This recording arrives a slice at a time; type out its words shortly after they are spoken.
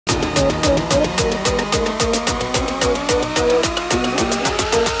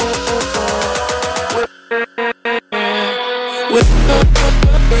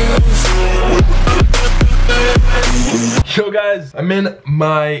I'm in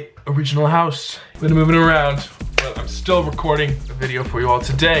my original house. I'm gonna move it around, but I'm still recording a video for you all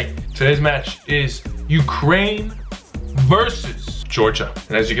today. Today's match is Ukraine versus Georgia.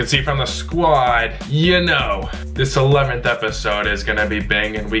 And as you can see from the squad, you know, this 11th episode is gonna be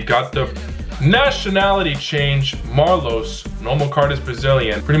banging. We got the nationality change. Marlos, normal card is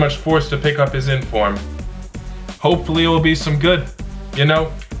Brazilian, pretty much forced to pick up his inform. Hopefully it will be some good. You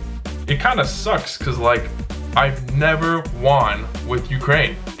know, it kind of sucks because like I've never won with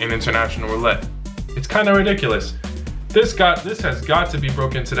Ukraine in international roulette. It's kind of ridiculous. This has got to be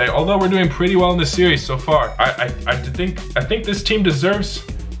broken today. Although we're doing pretty well in the series so far, I think this team deserves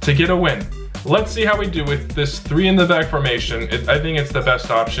to get a win. Let's see how we do with this 3 in the back formation. I think it's the best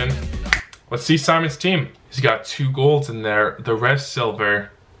option. Let's see Simon's team. He's got 2 golds in there, the rest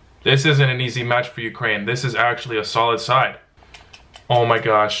silver. This isn't an easy match for Ukraine. This is actually a solid side. Oh my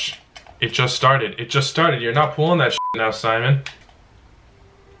gosh, it just started. It just started. You're not pulling that shit now, Simon.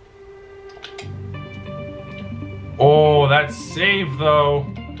 Oh, that save though.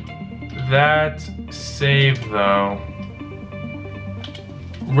 That save though.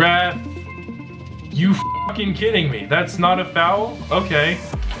 Ref, you fucking kidding me? That's not a foul? Okay.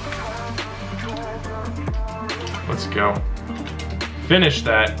 Let's go. Finish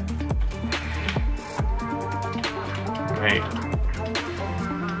that. Wait.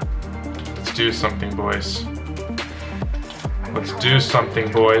 Let's do something, boys. Let's do something,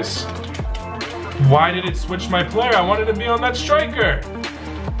 boys. Why did it switch my player? I wanted to be on that striker.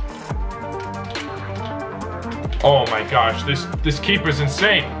 Oh my gosh, this keeper's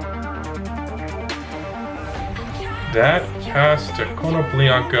insane. That pass to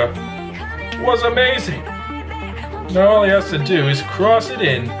Konoplyanka was amazing. Now all he has to do is cross it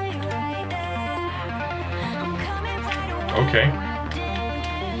in. Okay.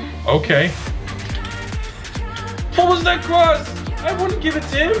 Okay. What was that cross? I wouldn't give it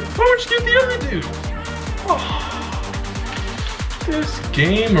to him. Why would you give the other dude? Oh. This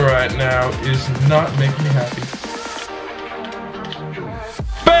game right now is not making me happy.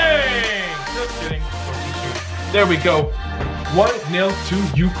 Bang! Just kidding. There we go. 1-0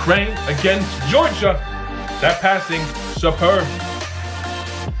 to Ukraine against Georgia. That passing, superb.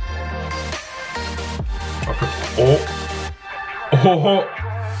 Oh. Oh.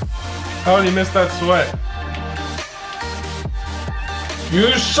 How did he miss that sweat?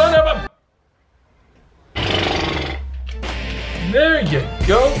 You son of a... There you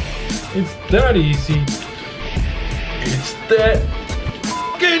go. It's that easy. It's that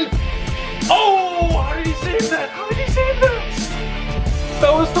fucking... Oh! How did he save that? How did he save that?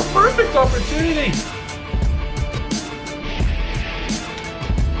 That was the perfect opportunity.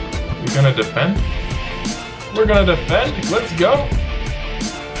 We're gonna defend? We're gonna defend? Let's go.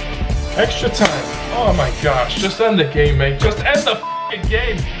 Extra time. Oh my gosh, just end the game, mate. Just end the f***ing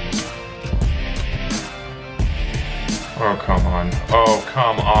game. Oh, come on. Oh,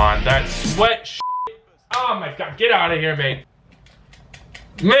 come on. That sweat shit. Oh my god, get out of here, mate.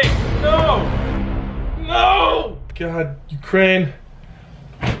 Mate, no! No! God, Ukraine.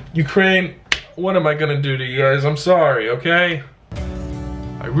 Ukraine, what am I gonna do to you guys? I'm sorry, okay?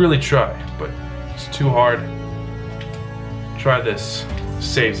 I really try, but it's too hard. Try this.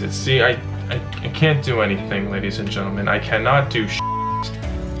 Saves it. See, I can't do anything, ladies and gentlemen. I cannot do shit.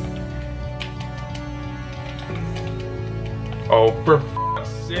 Oh, for f***'s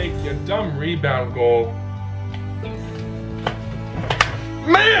sake, you dumb rebound goal.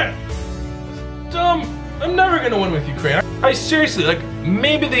 Man! Dumb. I'm never gonna win with Ukraine. I seriously, like,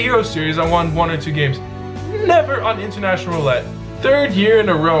 maybe the Euro Series I won 1 or 2 games. Never on international roulette. 3rd year in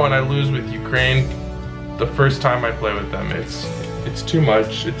a row and I lose with Ukraine the first time I play with them. It's too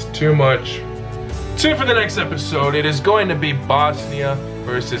much. It's too much. Tune in for the next episode. It is going to be Bosnia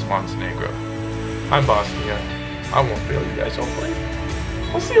versus Montenegro. I'm Bosnia. I won't fail you guys, hopefully.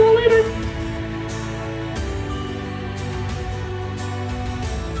 I'll see you all later.